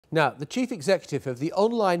Now, the chief executive of the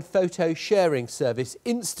online photo sharing service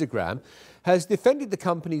Instagram has defended the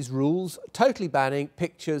company's rules totally banning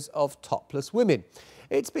pictures of topless women.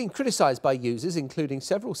 It's been criticised by users, including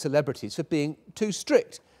several celebrities, for being too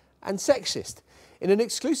strict and sexist. In an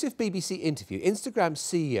exclusive BBC interview, Instagram's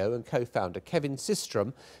CEO and co-founder Kevin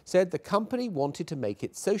Systrom said the company wanted to make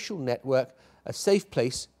its social network a safe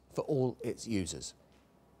place for all its users.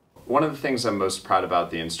 One of the things I'm most proud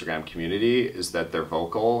about the Instagram community is that they're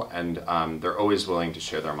vocal and they're always willing to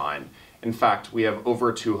share their mind. In fact, we have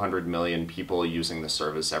over 200 million people using the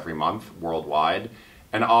service every month worldwide,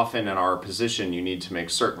 and often in our position you need to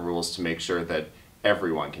make certain rules to make sure that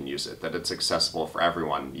everyone can use it, that it's accessible for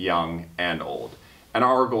everyone, young and old. And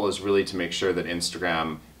our goal is really to make sure that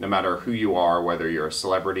Instagram, no matter who you are, whether you're a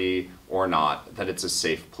celebrity or not, that it's a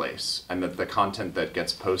safe place and that the content that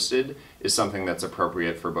gets posted is something that's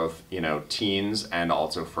appropriate for both, teens and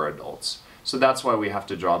also for adults. So that's why we have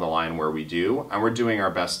to draw the line where we do, and we're doing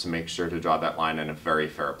our best to make sure to draw that line in a very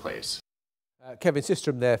fair place. Kevin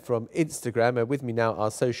Systrom there from Instagram. With me now,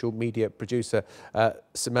 our social media producer,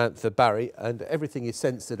 Samantha Barry, and everything is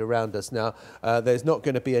censored around us now. There's not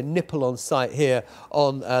going to be a nipple on site here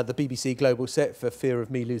on the BBC Global set for fear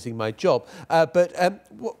of me losing my job.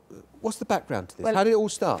 What's the background to this? Well, how did it all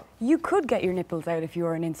start? You could get your nipples out if you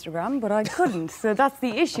were on Instagram, but I couldn't. So that's the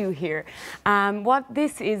issue here. What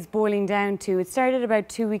this is boiling down to, it started about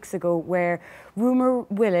 2 weeks ago where Rumer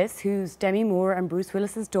Willis, who's Demi Moore and Bruce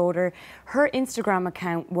Willis's daughter, her Instagram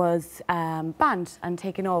account was banned and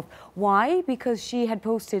taken off. Why? Because she had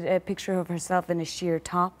posted a picture of herself in a sheer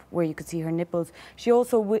top where you could see her nipples. She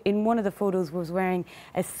also, in one of the photos, was wearing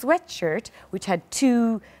a sweatshirt which had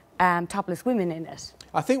two topless women in it.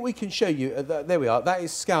 I think we can show you. There we are. That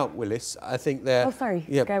is Scout Willis. I think there. Oh, sorry.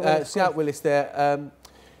 Yeah, Scout Willis there,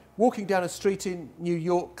 walking down a street in New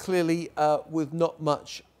York, clearly with not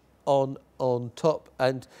much on top.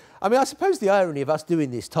 And I mean, I suppose the irony of us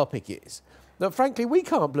doing this topic is that, frankly, we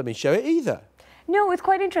can't blooming show it either. No, it's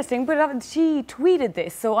quite interesting, but she tweeted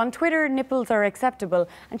this. So on Twitter, nipples are acceptable,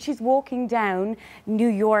 and she's walking down New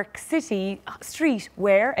York City street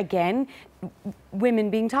where, again, women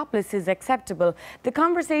being topless is acceptable. The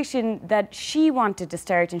conversation that she wanted to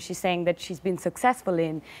start, and she's saying that she's been successful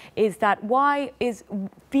in, is that why is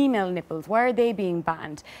female nipples, why are they being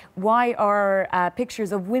banned? Why are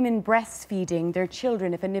pictures of women breastfeeding their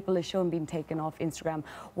children, if a nipple is shown, being taken off Instagram?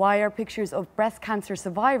 Why are pictures of breast cancer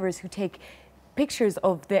survivors who take pictures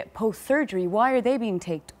of the post-surgery, why are they being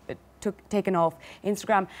taken off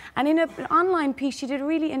Instagram? And in an online piece, she did a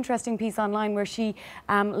really interesting piece online where she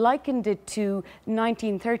likened it to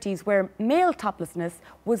 1930s, where male toplessness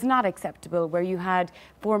was not acceptable, where you had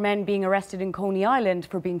 4 men being arrested in Coney Island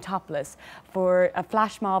for being topless, for a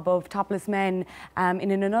flash mob of topless men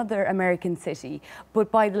in another American city. But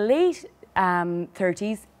by the late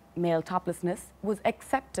 30s, male toplessness was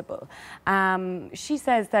acceptable. She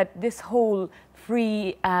says that this whole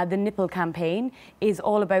Free the Nipple campaign is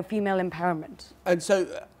all about female empowerment. And so,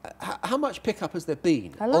 how much pickup has there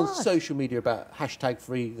been on social media about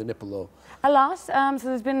 #FreeTheNipple? Or a lot. So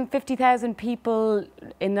there's been 50,000 people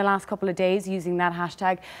in the last couple of days using that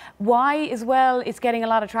hashtag. Why, as well, it's getting a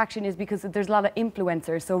lot of traction is because there's a lot of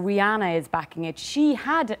influencers. So Rihanna is backing it. She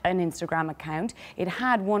had an Instagram account. It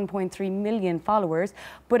had 1.3 million followers,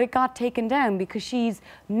 but it got taken down because she's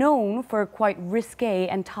known for quite risque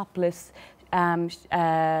and topless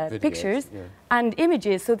pictures and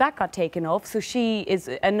images, so that got taken off. So she is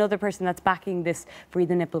another person that's backing this Free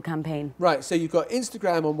the Nipple campaign. Right, so you've got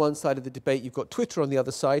Instagram on one side of the debate, you've got Twitter on the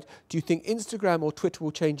other side. Do you think Instagram or Twitter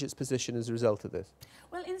will change its position as a result of this?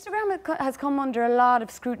 Well, Instagram has come under a lot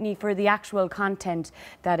of scrutiny for the actual content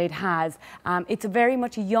that it has. It's a very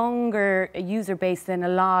much younger user base than a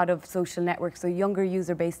lot of social networks, so younger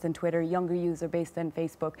user base than Twitter, younger user base than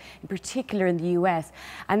Facebook, in particular in the US.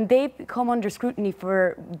 And they've come under scrutiny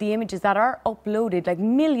for the images that are uploaded, like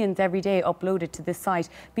millions every day uploaded to this site.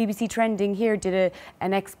 BBC Trending here did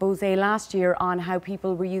an expose last year on how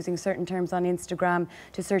people were using certain terms on Instagram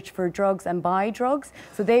to search for drugs and buy drugs.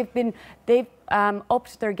 So they've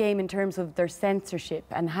upped their game in terms of their censorship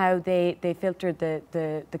and how they filter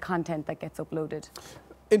the content that gets uploaded.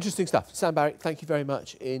 Interesting stuff. Sam Barry, thank you very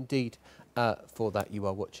much indeed for that. You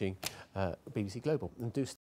are watching BBC Global. And do